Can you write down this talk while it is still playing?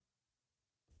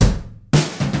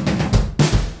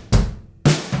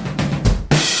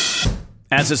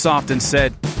As is often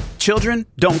said, children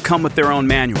don't come with their own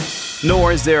manual,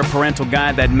 nor is there a parental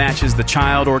guide that matches the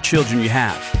child or children you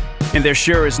have. And there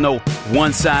sure is no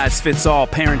one-size-fits-all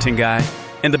parenting guide.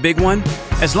 And the big one,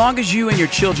 as long as you and your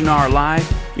children are alive,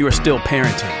 you are still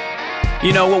parenting.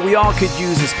 You know, what we all could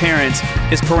use as parents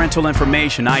is parental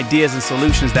information, ideas, and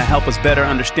solutions that help us better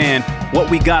understand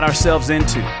what we got ourselves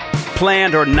into,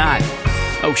 planned or not.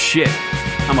 Oh shit,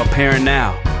 I'm a parent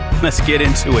now. Let's get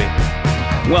into it.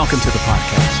 Welcome to the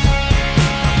podcast.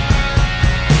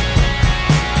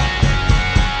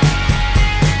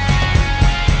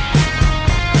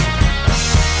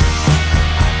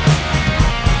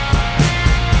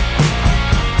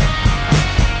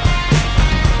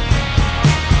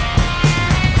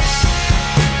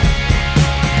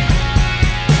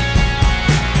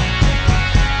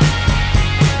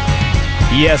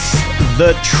 Yes,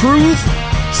 the truth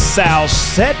shall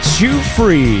set you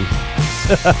free.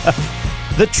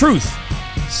 The truth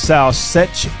shall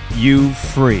set you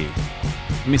free.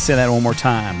 Let me say that one more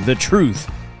time. The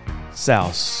truth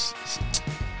shall...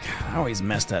 I always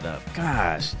mess that up.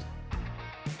 Gosh.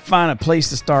 Find a place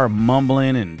to start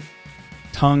mumbling and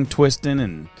tongue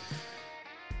twisting.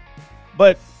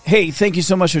 But hey, thank you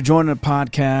so much for joining the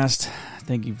podcast.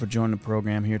 Thank you for joining the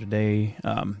program here today.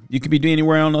 You could be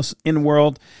anywhere else in the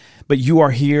world, but you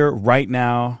are here right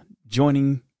now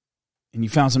joining, and you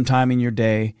found some time in your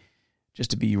day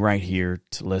just to be right here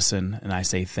to listen. And I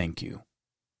say thank you.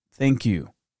 Thank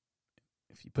you.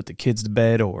 If you put the kids to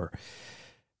bed or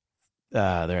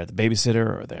they're at the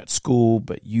babysitter or they're at school,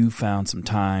 but you found some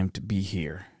time to be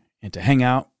here and to hang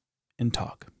out and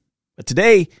talk. But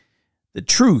today, the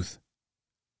truth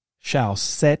shall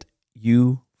set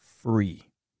you free.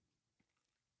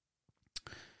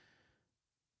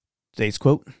 Today's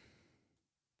quote: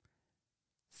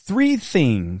 3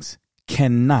 things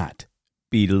cannot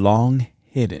be long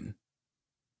hidden: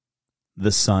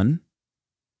 the sun,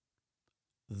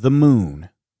 the moon,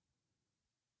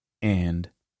 and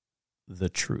the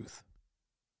truth.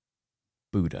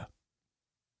 Buddha.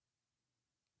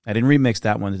 I didn't remix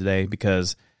that one today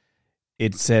because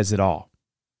it says it all.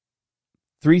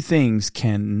 3 things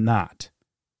cannot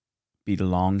be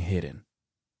long hidden: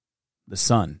 the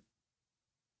sun,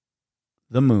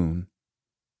 the moon,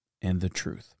 and the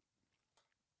truth.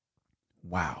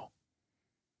 Wow.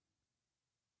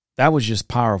 That was just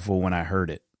powerful when I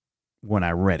heard it, when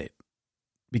I read it.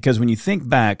 Because when you think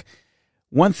back,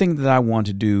 one thing that I want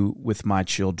to do with my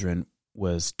children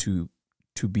was to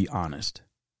be honest,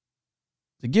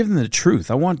 to give them the truth.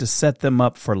 I wanted to set them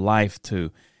up for life,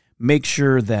 to make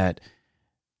sure that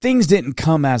things didn't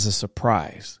come as a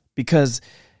surprise. Because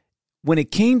when it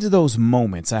came to those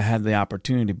moments, I had the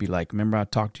opportunity to be like, remember I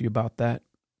talked to you about that?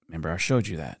 Remember I showed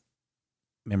you that?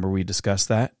 Remember we discussed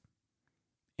that?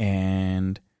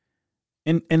 And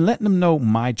letting them know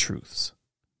my truths.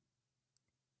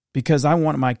 Because I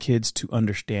want my kids to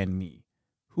understand me,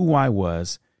 who I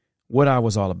was, what I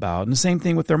was all about. And the same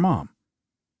thing with their mom.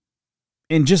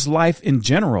 In just life in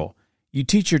general, you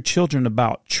teach your children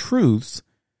about truths,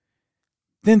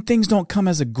 then things don't come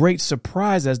as a great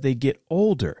surprise as they get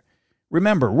older.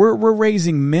 Remember, we're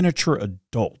raising miniature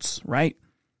adults, right?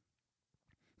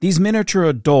 These miniature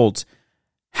adults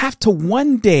have to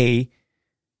one day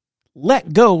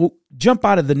let go, jump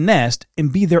out of the nest,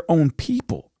 and be their own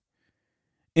people.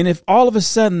 And if all of a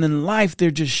sudden in life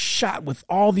they're just shot with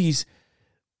all these,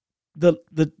 the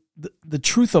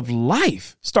truth of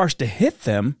life starts to hit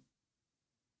them,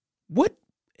 what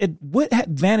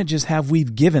advantages have we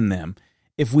given them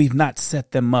if we've not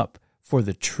set them up for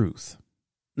the truth?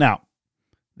 Now,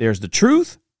 there's the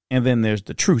truth, and then there's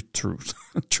the truth.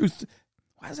 Truth.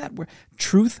 Why is that word?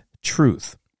 Truth.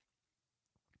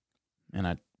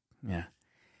 And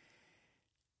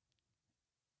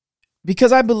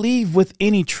because I believe with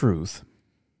any truth,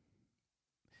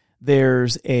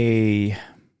 there's a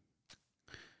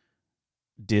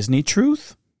Disney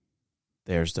truth,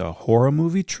 there's the horror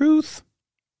movie truth,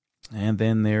 and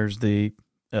then there's the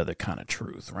other kind of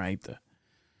truth, right?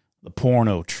 The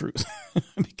porno truth.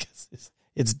 Because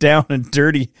it's down and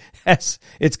dirty.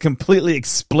 It's completely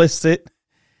explicit.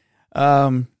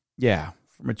 For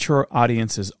mature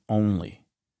audiences only.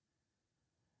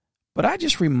 But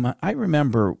I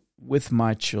remember with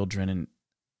my children and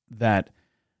that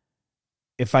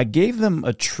if I gave them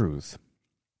a truth,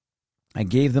 I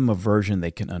gave them a version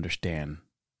they can understand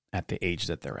at the age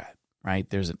that they're at, right?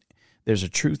 There's a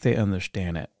truth they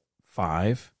understand at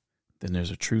 5, then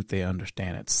there's a truth they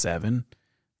understand at 7,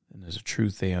 then there's a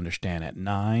truth they understand at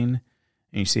 9.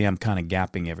 And you see I'm kind of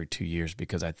gapping every 2 years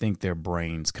because I think their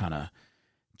brains kind of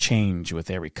change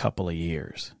with every couple of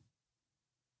years.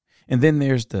 And then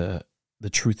there's the the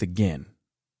truth again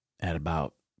at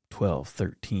about 12,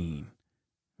 13,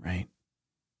 right?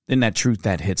 Then that truth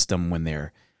that hits them when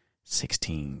they're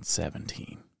 16,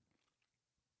 17.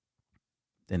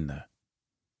 Then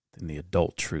the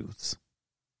adult truths.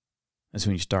 That's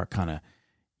when you start kind of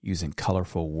using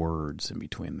colorful words in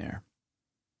between there.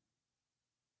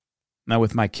 Now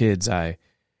with my kids, I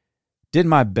did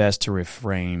my best to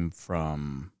refrain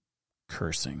from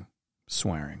cursing,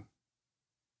 swearing,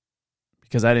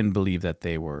 because I didn't believe that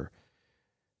they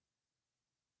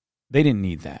didn't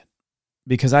need that,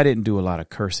 because I didn't do a lot of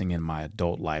cursing in my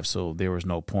adult life, so there was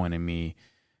no point in me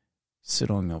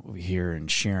sitting over here and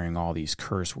sharing all these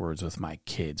curse words with my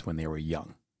kids when they were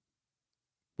young.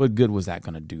 What good was that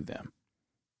going to do them?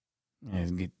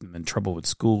 And get them in trouble with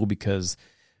school because,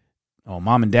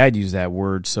 mom and dad use that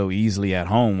word so easily at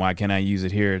home. Why can't I use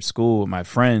it here at school with my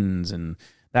friends and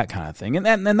that kind of thing?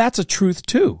 And that's a truth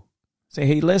too. Say,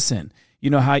 hey, listen,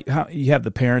 you know how you have the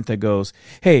parent that goes,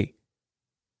 hey,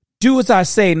 do as I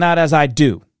say, not as I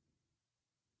do.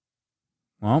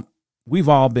 Well, we've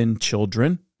all been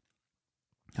children.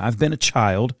 I've been a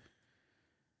child.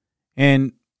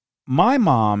 And my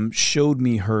mom showed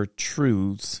me her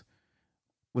truths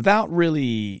without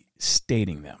really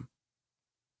stating them.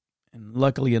 And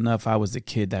luckily enough, I was the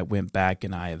kid that went back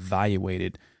and I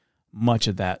evaluated much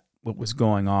of that, what was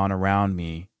going on around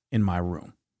me in my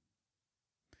room.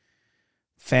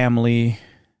 Family.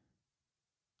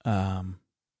 I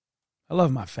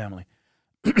love my family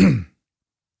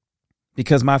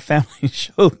because my family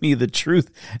showed me the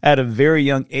truth at a very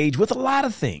young age with a lot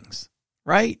of things,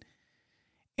 right?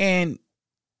 And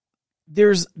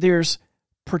there's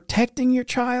protecting your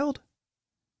child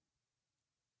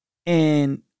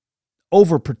and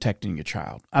overprotecting your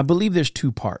child. I believe there's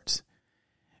two parts.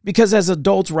 Because as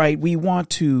adults, right, we want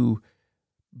to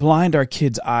blind our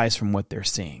kids' eyes from what they're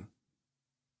seeing.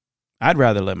 I'd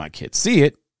rather let my kids see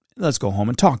it. Let's go home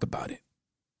and talk about it,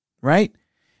 right?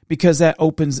 Because that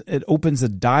opens a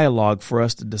dialogue for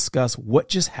us to discuss what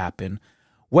just happened,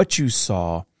 what you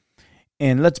saw,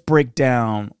 and let's break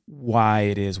down why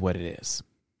it is what it is,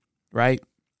 right?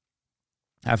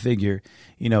 I figure,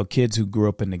 kids who grew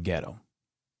up in the ghetto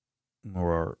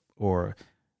or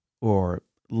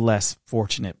less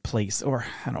fortunate place, or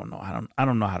I don't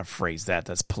know how to phrase that.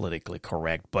 That's politically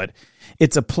correct, but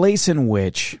it's a place in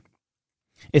which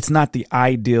it's not the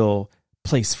ideal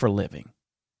place for living.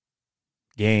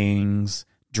 Gangs,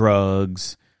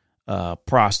 drugs,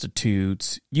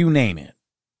 prostitutes, you name it.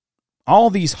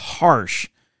 All these harsh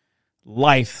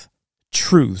life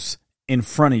truths in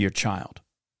front of your child.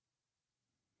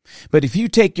 But if you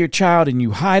take your child and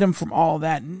you hide them from all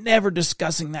that, never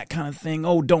discussing that kind of thing,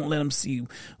 don't let them see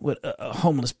what a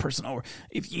homeless person, or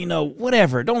if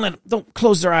whatever, don't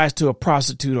close their eyes to a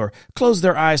prostitute, or close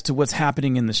their eyes to what's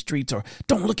happening in the streets, or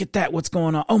don't look at that, what's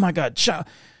going on. Oh my God, child,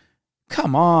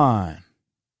 come on.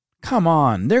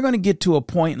 They're going to get to a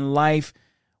point in life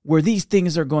where these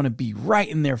things are going to be right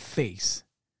in their face.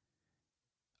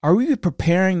 Are we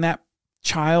preparing that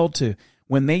child to,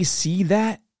 when they see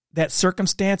that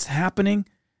circumstance happening,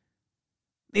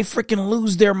 they freaking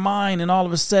lose their mind, and all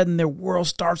of a sudden their world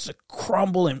starts to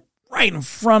crumble and right in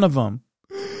front of them.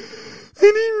 And he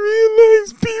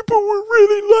realized people were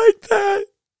really like that.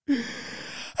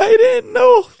 I didn't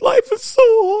know life is so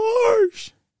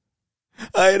harsh.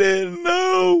 I didn't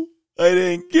know. I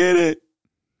didn't get it.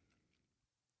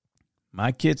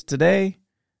 My kids today,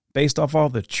 based off all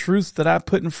the truths that I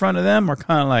put in front of them, are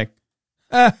kind of like,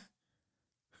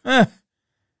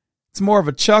 It's more of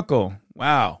a chuckle.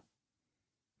 Wow.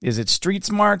 Is it street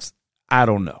smarts? I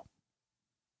don't know.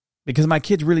 Because my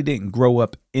kids really didn't grow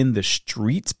up in the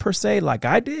streets per se like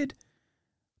I did.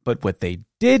 But what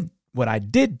I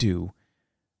did do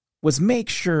was make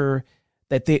sure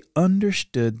that they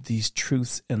understood these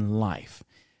truths in life.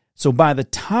 So by the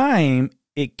time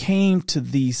it came to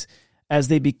these, as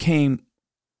they became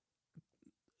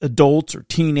adults or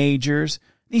teenagers,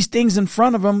 these things in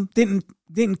front of them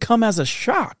didn't come as a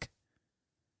shock.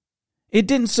 It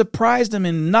didn't surprise them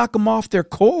and knock them off their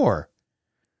core.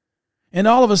 And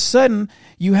all of a sudden,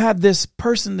 you have this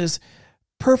person, this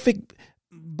perfect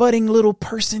budding little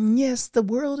person. Yes, the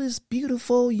world is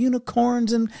beautiful,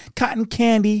 unicorns and cotton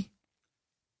candy.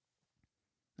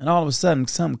 And all of a sudden,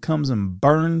 something comes and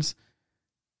burns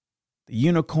the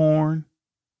unicorn.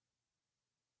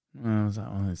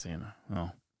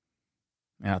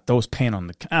 Throws paint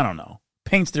on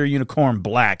paints their unicorn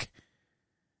black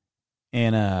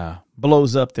and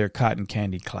blows up their cotton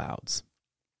candy clouds.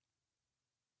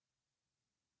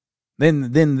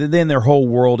 Then their whole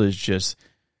world is just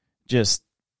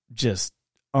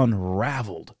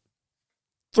unraveled,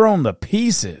 thrown to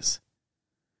pieces.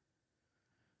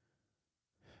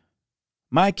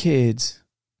 My kids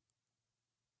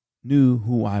knew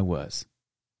who I was,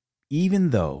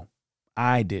 even though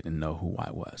I didn't know who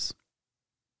I was.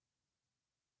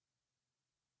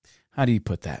 How do you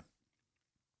put that?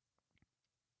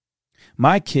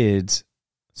 My kids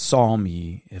saw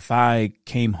me if I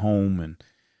came home and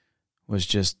was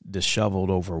just disheveled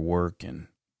over work and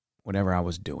whatever I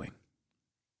was doing.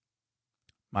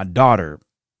 My daughter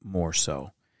more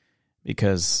so,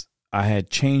 because I had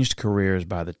changed careers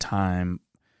by the time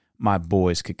my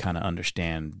boys could kind of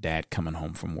understand dad coming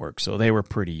home from work. So they were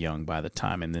pretty young by the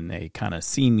time, and then they kind of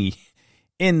see me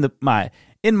in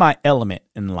my element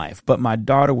in life. But my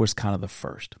daughter was kind of the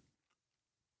first.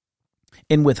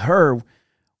 And with her,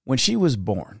 when she was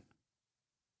born,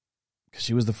 because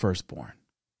she was the firstborn,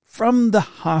 from the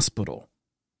hospital,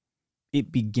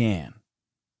 it began.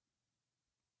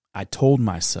 I told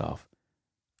myself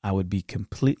I would be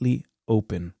completely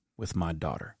open with my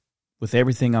daughter, with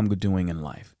everything I'm doing in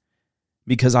life,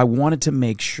 because I wanted to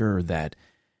make sure that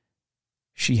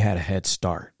she had a head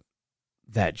start,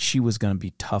 that she was going to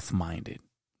be tough-minded,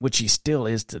 which she still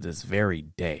is to this very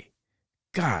day.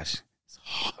 Gosh, it's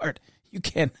hard.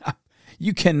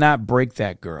 You cannot break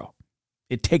that girl.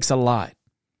 It takes a lot.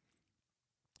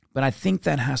 But I think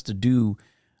that has to do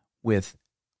with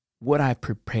what I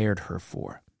prepared her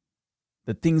for,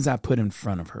 the things I put in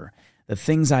front of her, the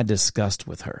things I discussed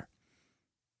with her.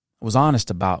 I was honest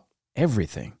about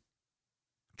everything,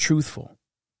 truthful.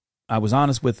 I was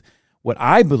honest with what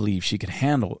I believed she could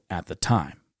handle at the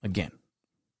time. Again,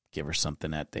 give her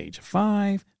something at the age of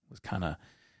 5 was kind of,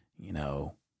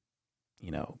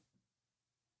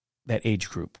 that age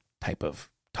group type of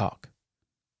talk.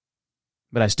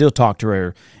 But I still talked to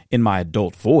her in my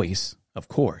adult voice, of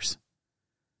course.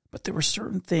 But there were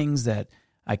certain things that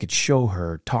I could show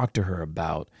her, talk to her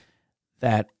about,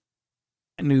 that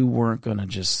I knew weren't going to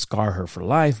just scar her for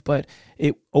life, but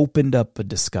it opened up a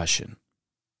discussion.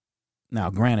 Now,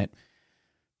 granted,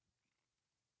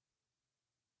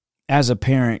 as a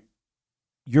parent,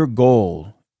 your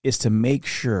goal is to make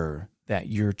sure that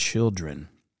your children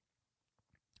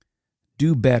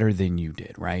do better than you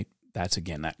did, right?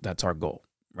 That's our goal,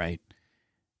 right?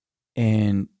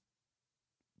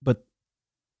 But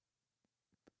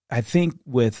I think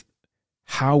with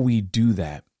how we do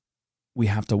that, we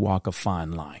have to walk a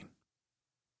fine line.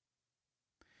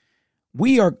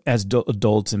 We are, as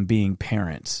adults and being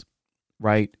parents,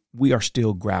 right? We are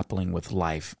still grappling with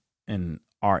life and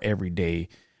our everyday.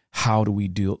 How do we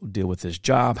deal with this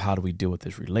job? How do we deal with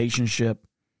this relationship?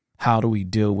 How do we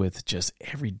deal with just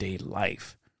everyday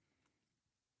life?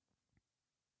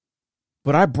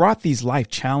 But I brought these life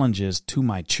challenges to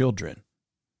my children,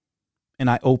 and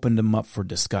I opened them up for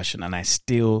discussion, and I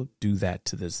still do that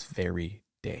to this very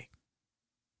day.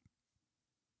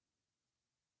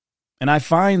 And I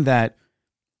find that,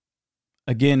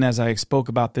 again, as I spoke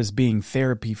about this being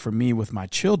therapy for me with my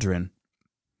children,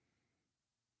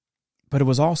 but it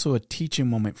was also a teaching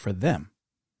moment for them.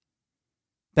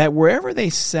 That wherever they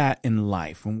sat in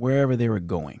life and wherever they were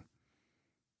going,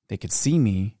 they could see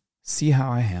me, see how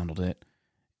I handled it,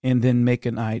 and then make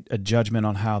a judgment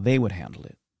on how they would handle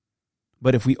it.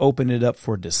 But if we opened it up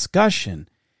for discussion,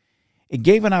 it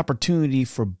gave an opportunity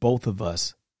for both of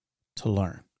us to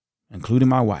learn, including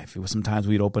my wife. It was sometimes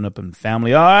we'd open up in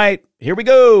family. All right, here we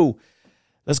go.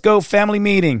 Let's go family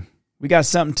meeting. We got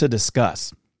something to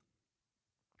discuss.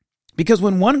 Because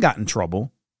when one got in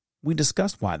trouble, we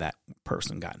discussed why that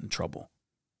person got in trouble.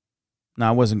 Now,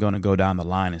 I wasn't going to go down the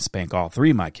line and spank all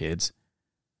 3 of my kids,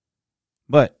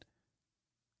 but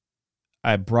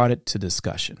I brought it to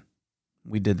discussion.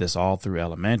 We did this all through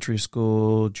elementary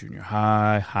school, junior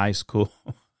high, high school.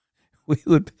 We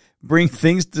would bring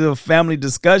things to a family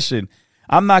discussion.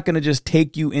 I'm not going to just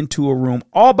take you into a room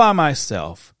all by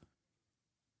myself,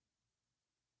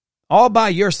 all by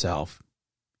yourself,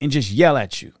 and just yell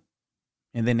at you.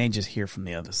 And then they just hear from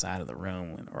the other side of the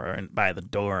room or by the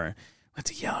door,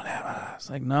 what's he yelling at us? It's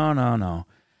like, no.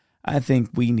 I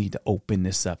think we need to open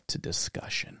this up to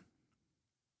discussion.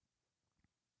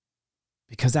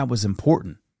 Because that was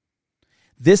important.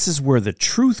 This is where the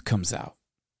truth comes out.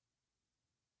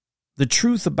 The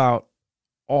truth about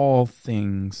all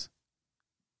things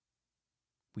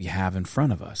we have in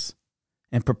front of us.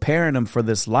 And preparing them for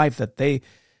this life that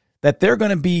they're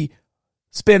going to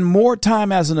spend more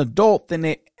time as an adult than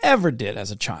they ever did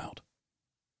as a child.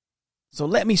 So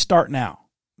let me start now.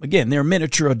 Again, they're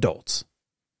miniature adults.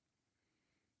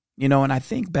 And I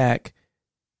thinking back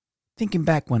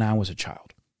when I was a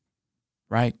child,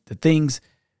 right? The things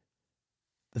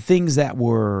that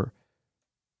were,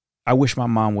 I wish my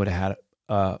mom would have had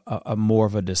a more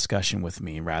of a discussion with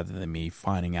me rather than me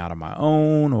finding out on my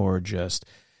own or just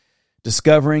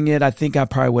discovering it, I think I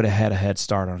probably would have had a head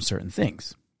start on certain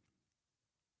things.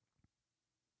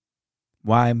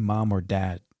 Why mom or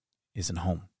dad isn't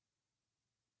home?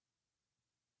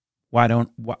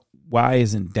 Why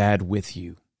isn't dad with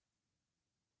you?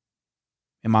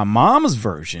 In my mom's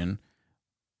version,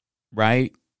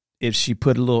 right, if she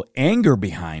put a little anger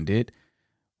behind it,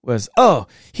 was, oh,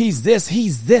 he's this,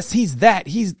 he's that,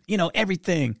 he's,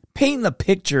 everything. Painting the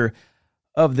picture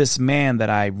of this man that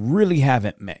I really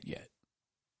haven't met yet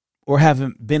or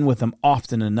haven't been with him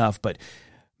often enough. But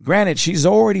granted, she's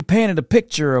already painted a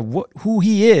picture of who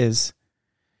he is.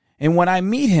 And when I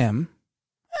meet him,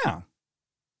 oh,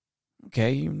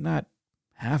 okay, you're not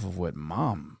half of what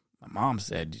my mom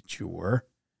said that you were.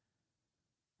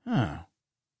 Huh.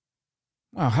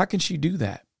 Wow, how can she do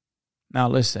that? Now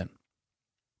listen.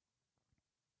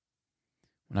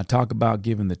 When I talk about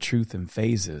giving the truth in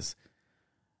phases,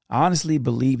 I honestly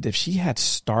believed if she had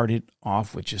started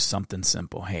off with just something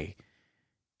simple, hey,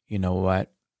 you know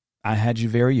what? I had you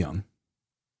very young.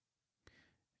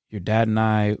 Your dad and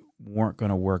I weren't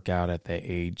going to work out at that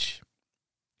age,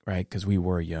 right? Because we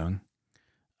were young.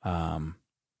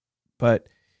 But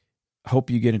I hope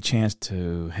you get a chance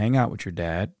to hang out with your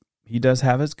dad. He does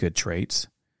have his good traits,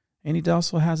 and he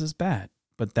also has his bad.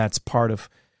 But that's part of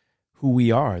who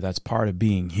we are. That's part of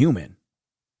being human,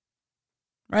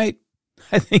 right?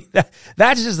 I think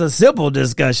that's just a simple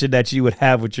discussion that you would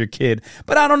have with your kid.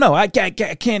 But I don't know. I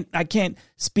can't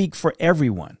speak for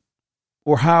everyone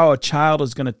or how a child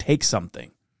is going to take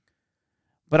something.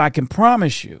 But I can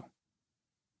promise you,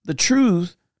 the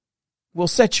truth will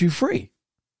set you free.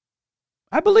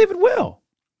 I believe it will.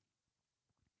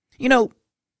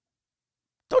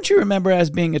 Don't you remember as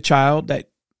being a child that,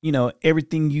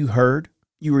 everything you heard,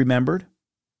 you remembered?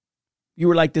 You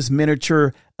were like this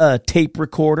miniature tape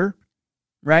recorder,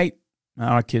 right?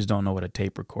 Now, our kids don't know what a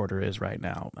tape recorder is right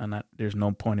now. And there's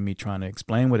no point in me trying to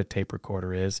explain what a tape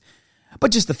recorder is.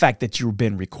 But just the fact that you've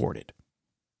been recorded.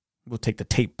 We'll take the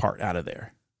tape part out of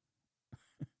there.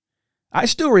 I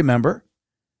still remember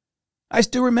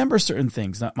certain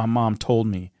things that my mom told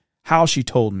me, how she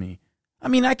told me. I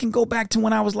mean, I can go back to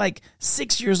when I was like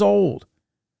 6 years old.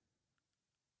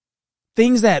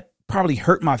 Things that probably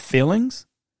hurt my feelings,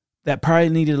 that probably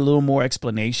needed a little more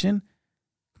explanation.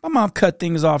 My mom cut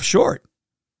things off short.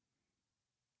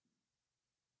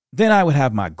 Then I would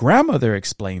have my grandmother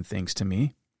explain things to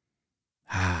me.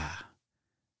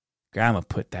 Grandma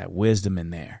put that wisdom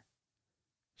in there.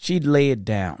 She'd lay it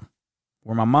down.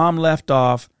 Where my mom left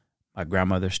off, my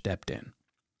grandmother stepped in.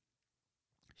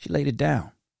 She laid it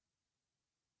down.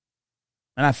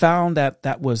 And I found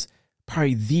that was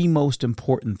probably the most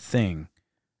important thing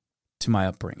to my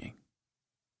upbringing.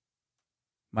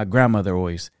 My grandmother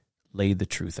always laid the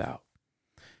truth out.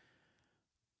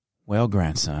 Well,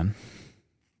 grandson,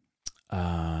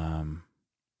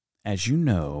 as you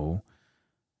know,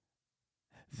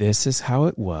 this is how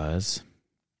it was.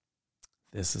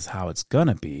 This is how it's going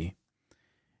to be.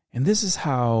 And this is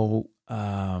how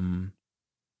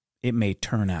it may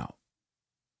turn out.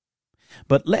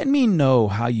 But let me know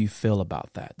how you feel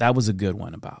about that. That was a good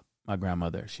one about my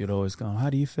grandmother. She would always go, how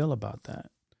do you feel about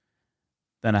that?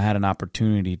 Then I had an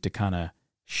opportunity to kind of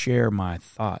share my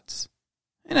thoughts.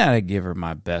 And I had to give her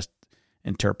my best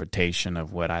interpretation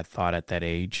of what I thought at that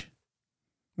age.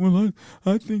 Well,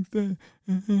 I think that...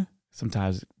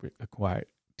 Sometimes it required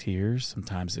tears.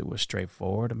 Sometimes it was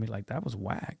straightforward. I mean, like, that was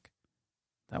whack.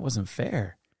 That wasn't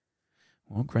fair.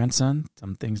 Well, grandson,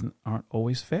 some things aren't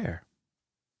always fair.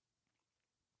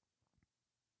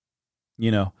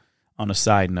 On a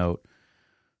side note,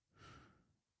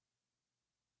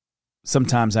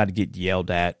 sometimes I'd get yelled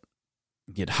at,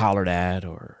 get hollered at,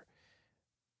 or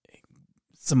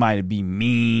somebody would be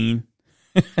mean.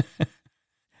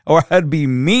 Or I'd be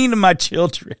mean to my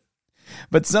children.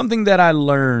 But something that I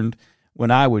learned when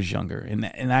I was younger,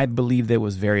 and I believe that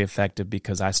was very effective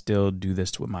because I still do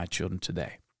this with my children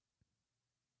today.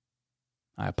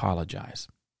 I apologize.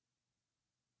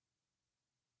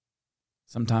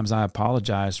 Sometimes I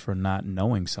apologize for not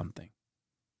knowing something.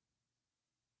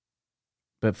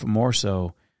 But for more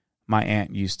so, my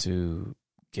aunt used to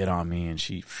get on me and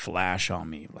she'd flash on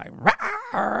me like,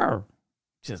 rawr!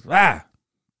 Just,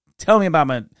 tell me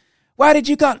about why did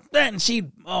you come? And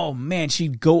she'd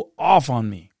go off on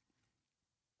me.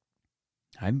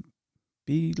 I'd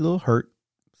be a little hurt,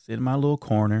 sit in my little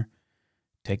corner,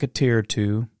 take a tear or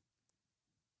two.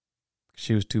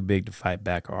 She was too big to fight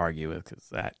back or argue with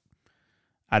because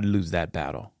I'd lose that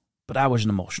battle. But I was an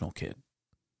emotional kid.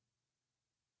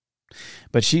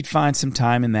 But she'd find some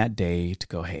time in that day to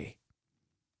go, hey,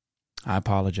 I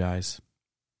apologize.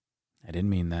 I didn't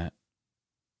mean that.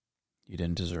 You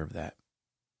didn't deserve that.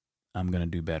 I'm going to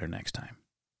do better next time.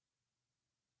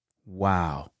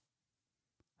 Wow.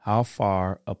 How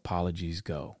far apologies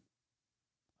go.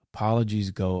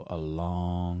 Apologies go a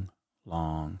long,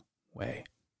 long way.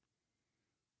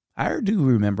 I do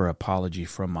remember an apology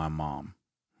from my mom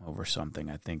over something.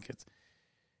 I think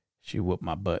she whooped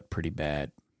my butt pretty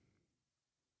bad.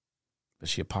 But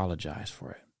she apologized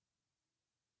for it.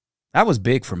 That was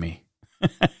big for me.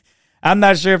 I'm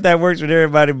not sure if that works with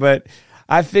everybody, but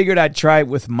I figured I'd try it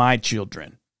with my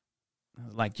children. I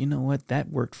was like, you know what? That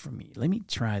worked for me. Let me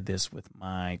try this with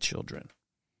my children.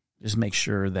 Just make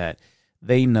sure that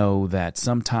they know that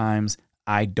sometimes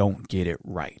I don't get it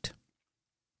right.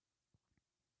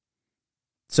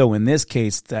 So in this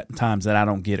case, that times that I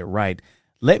don't get it right,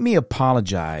 let me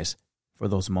apologize for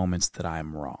those moments that I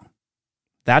am wrong.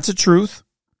 That's a truth.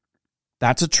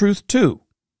 That's a truth too.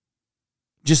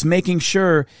 Just making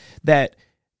sure that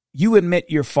you admit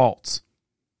your faults.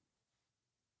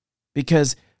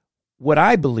 Because what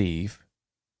I believe,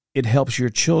 it helps your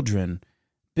children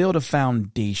build a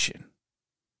foundation.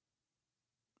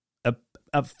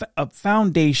 A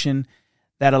foundation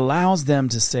that allows them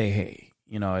to say, hey,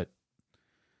 you know,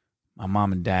 my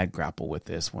mom and dad grapple with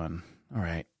this one. All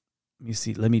right,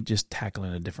 let me just tackle it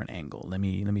at a different angle. Let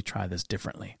me try this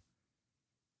differently.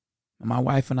 My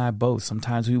wife and I both,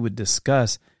 sometimes we would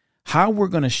discuss how we're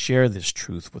going to share this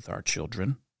truth with our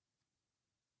children.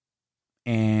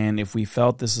 And if we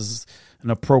felt this is an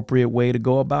appropriate way to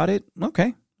go about it,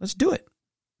 okay, let's do it.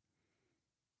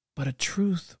 But a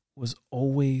truth was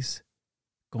always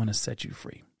going to set you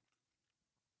free.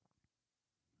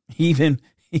 Even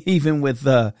with,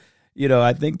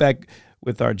 I think back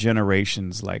with our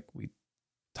generations, like we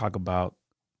talk about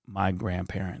my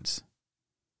grandparents.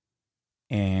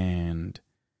 And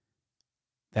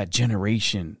that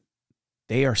generation,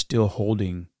 they are still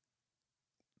holding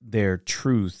their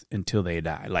truth until they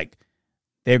die. Like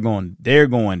they're going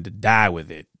to die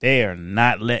with it. They are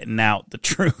not letting out the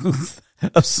truth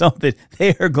of something.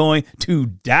 They are going to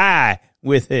die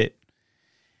with it.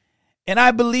 And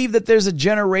I believe that there's a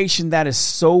generation that is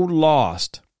so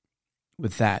lost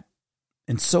with that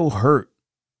and so hurt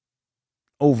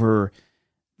over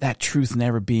that truth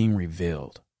never being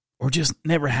revealed. Or just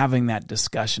never having that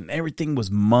discussion. Everything was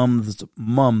mum.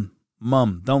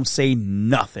 Don't say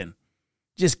nothing.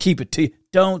 Just keep it to you.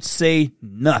 Don't say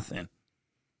nothing.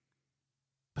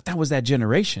 But that was that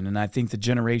generation. And I think the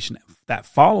generation that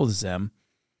follows them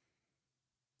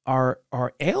are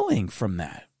ailing from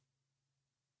that.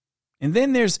 And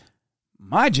then there's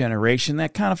my generation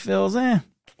that kind of feels,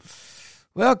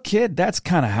 well, kid, that's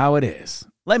kind of how it is.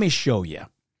 Let me show you.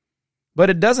 But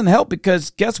it doesn't help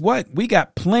because guess what? We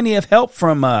got plenty of help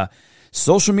from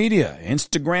social media,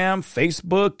 Instagram,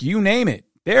 Facebook, you name it.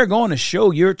 They're going to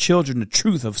show your children the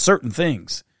truth of certain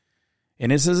things.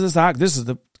 And this is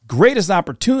the greatest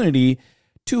opportunity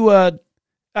to,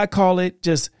 I call it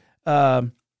just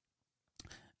a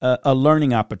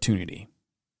learning opportunity,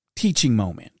 teaching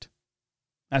moment.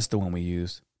 That's the one we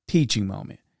use, teaching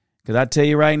moment. Because I tell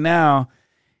you right now,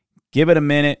 give it a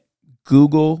minute.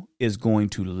 Google is going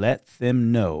to let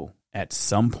them know at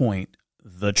some point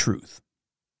the truth.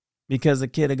 Because the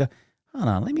kid will go, hold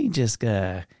on, let me just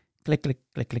click. This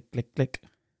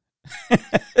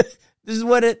is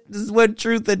what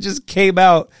truth that just came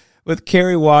out with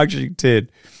Kerry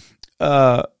Washington.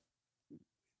 All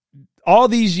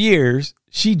these years,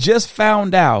 she just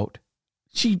found out,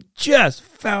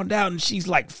 and she's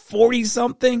like 40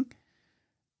 something,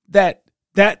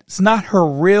 that's not her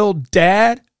real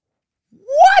dad.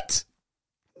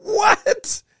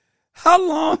 What? How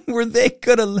long were they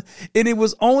gonna? And it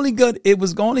was only going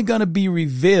to be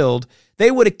revealed.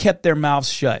 They would have kept their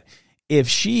mouths shut if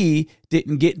she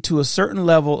didn't get to a certain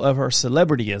level of her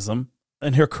celebrityism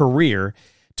in her career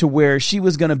to where she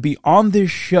was going to be on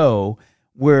this show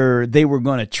where they were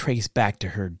going to trace back to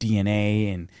her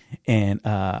DNA and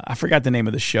I forgot the name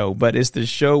of the show, but it's the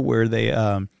show where they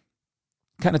kind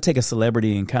of take a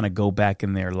celebrity and kind of go back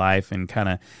in their life and kind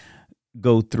of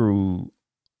go through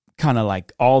kind of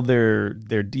like all their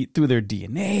through their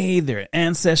DNA, their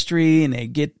ancestry, and they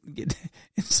get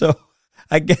so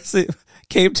I guess it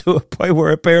came to a point where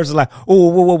her parents are like, oh,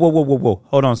 whoa,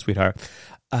 hold on, sweetheart.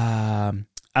 I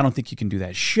don't think you can do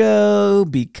that show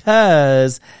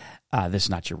because this is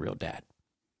not your real dad.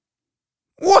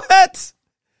 What?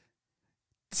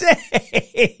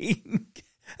 Dang.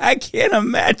 I can't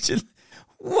imagine.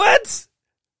 What?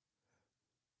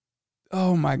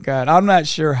 Oh my God. I'm not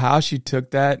sure how she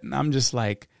took that. And I'm just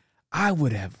like, I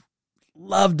would have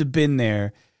loved to have been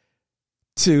there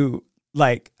to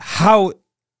like how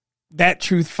that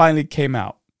truth finally came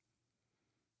out.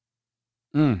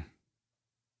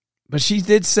 But she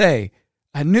did say,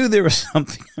 I knew there was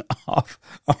something off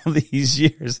all these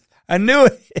years. I knew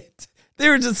it.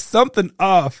 There was just something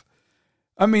off.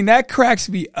 I mean, that cracks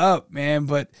me up, man.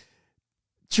 But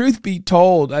truth be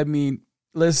told, I mean,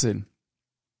 listen.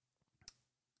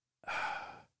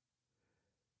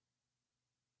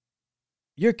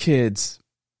 Your kids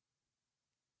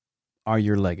are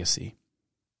your legacy.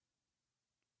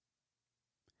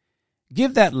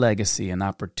 Give that legacy an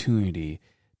opportunity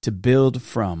to build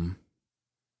from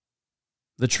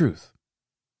the truth.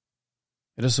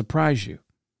 It'll surprise you.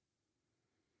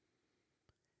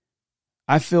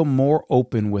 I feel more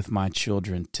open with my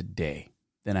children today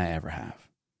than I ever have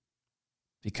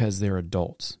because they're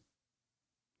adults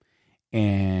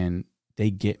and they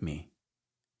get me.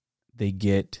 They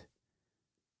get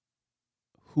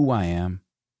who I am.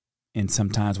 And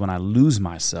sometimes when I lose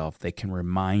myself, they can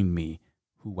remind me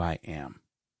who I am.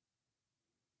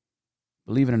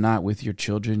 Believe it or not, with your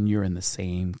children, you're in the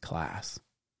same class.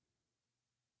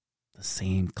 The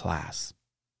same class.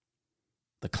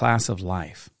 The class of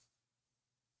life.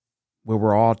 Where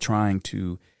we're all trying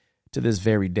to this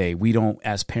very day, we don't,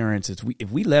 as parents,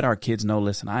 if we let our kids know,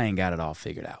 listen, I ain't got it all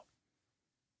figured out.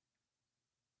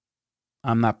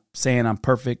 I'm not saying I'm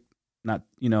perfect. I'm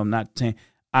not saying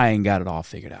I ain't got it all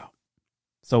figured out.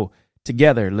 So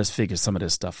together, let's figure some of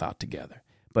this stuff out together.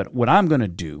 But what I'm going to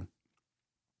do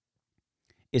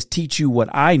is teach you what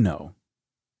I know,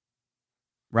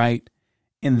 right?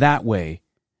 In that way,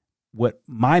 what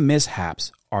my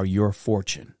mishaps are your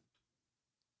fortune.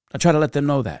 I try to let them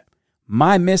know that.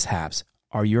 My mishaps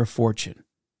are your fortune.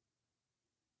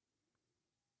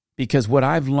 Because what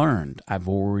I've learned, I've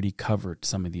already covered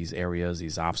some of these areas,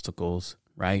 these obstacles,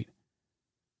 right?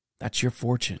 That's your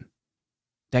fortune.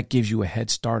 That gives you a head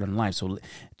start in life. So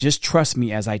just trust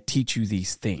me as I teach you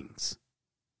these things,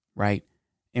 right?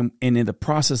 And in the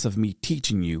process of me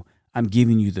teaching you, I'm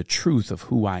giving you the truth of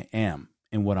who I am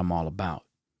and what I'm all about.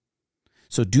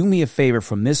 So do me a favor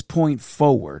from this point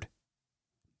forward,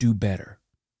 do better,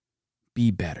 be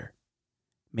better,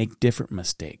 make different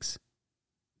mistakes.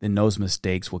 Then those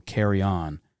mistakes will carry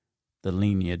on the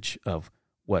lineage of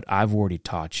what I've already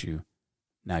taught you.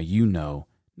 Now you know,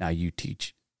 now you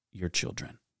teach your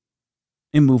children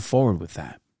and move forward with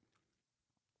that.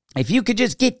 If you could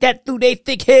just get that through their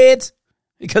thick heads,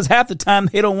 because half the time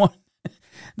they don't want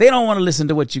to listen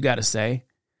to what you got to say.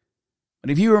 But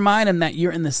if you remind them that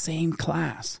you're in the same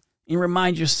class, and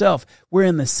remind yourself we're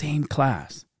in the same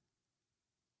class.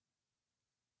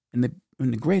 And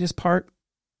the greatest part,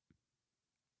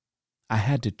 I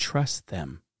had to trust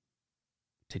them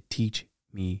to teach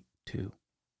me too.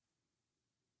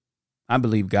 I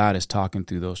believe God is talking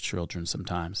through those children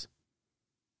sometimes.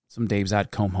 Some days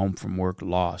I'd come home from work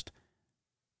lost,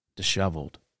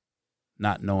 disheveled,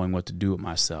 not knowing what to do with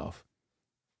myself.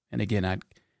 And again, I'd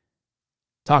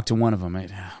talk to one of them.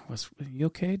 You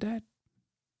okay, Dad?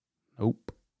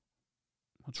 Nope.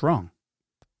 What's wrong?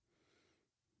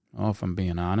 Well, if I'm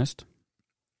being honest,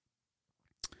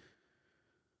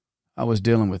 I was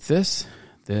dealing with this,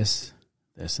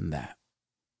 and that.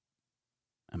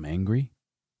 I'm angry.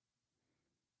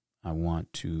 I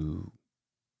want to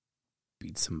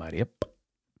beat somebody up.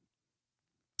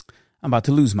 I'm about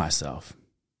to lose myself.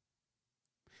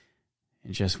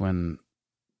 And just when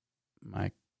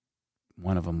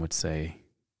one of them would say,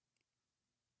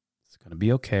 it's going to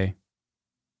be okay.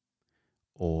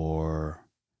 Or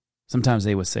sometimes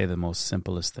they would say the most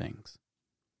simplest things.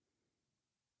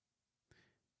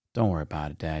 Don't worry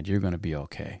about it, Dad. You're going to be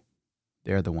okay.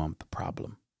 They're the one with the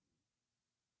problem.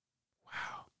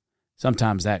 Wow.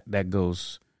 Sometimes that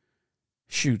goes,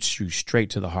 shoots you straight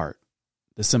to the heart.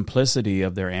 The simplicity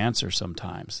of their answer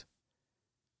sometimes.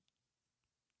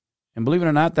 And believe it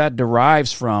or not, that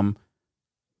derives from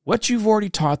what you've already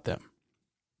taught them.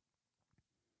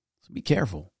 So be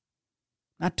careful.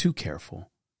 Not too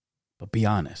careful, but be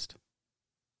honest.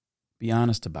 Be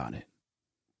honest about it.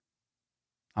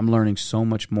 I'm learning so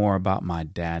much more about my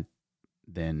dad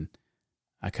than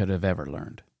I could have ever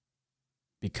learned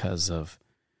because of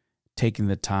taking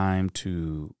the time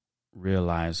to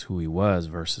realize who he was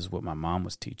versus what my mom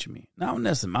was teaching me. Now,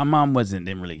 listen, my mom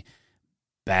didn't really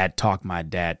bad talk my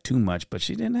dad too much, but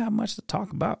she didn't have much to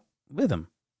talk about with him.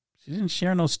 She didn't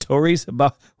share no stories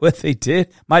about what they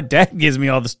did. My dad gives me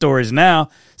all the stories now.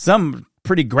 Some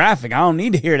pretty graphic. I don't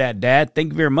need to hear that, Dad.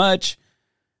 Thank you very much.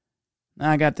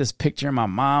 Now I got this picture of my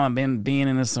mom. I've been being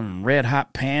in some red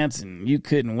hot pants and you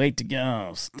couldn't wait to go.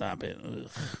 Oh, stop it. Ugh.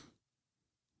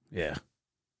 Yeah.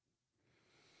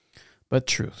 But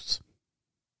truths.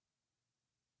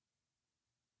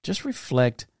 Just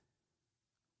reflect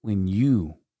when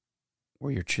you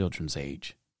were your children's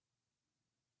age.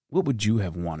 What would you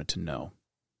have wanted to know?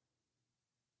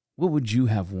 What would you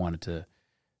have wanted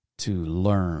to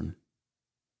learn?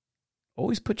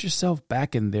 Always put yourself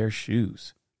back in their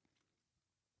shoes.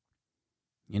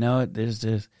 You know,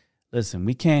 listen,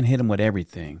 we can't hit them with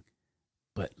everything,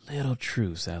 but little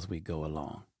truths as we go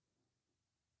along.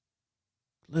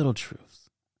 Little truths.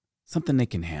 Something they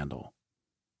can handle,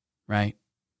 right?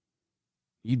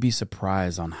 You'd be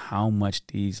surprised on how much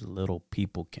these little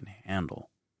people can handle.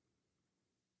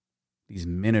 These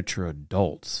miniature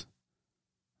adults.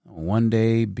 One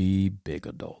day be big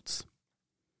adults.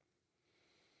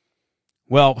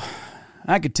 Well,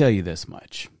 I could tell you this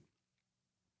much.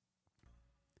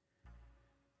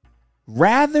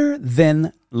 Rather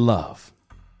than love,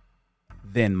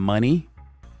 than money,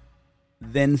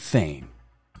 than fame,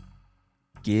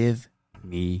 give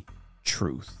me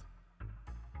truth.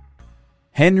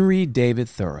 Henry David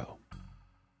Thoreau.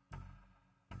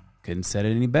 Couldn't said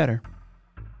it any better.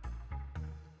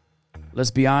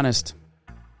 Let's be honest.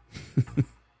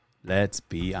 Let's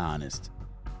be honest.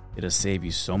 It'll save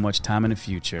you so much time in the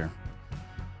future.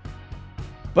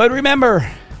 But remember,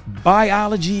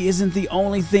 biology isn't the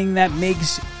only thing that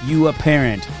makes you a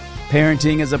parent.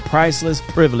 Parenting is a priceless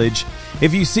privilege.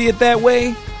 If you see it that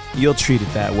way, you'll treat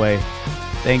it that way.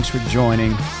 Thanks for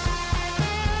joining.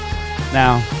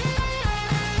 Now,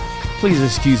 please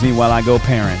excuse me while I go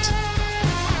parent.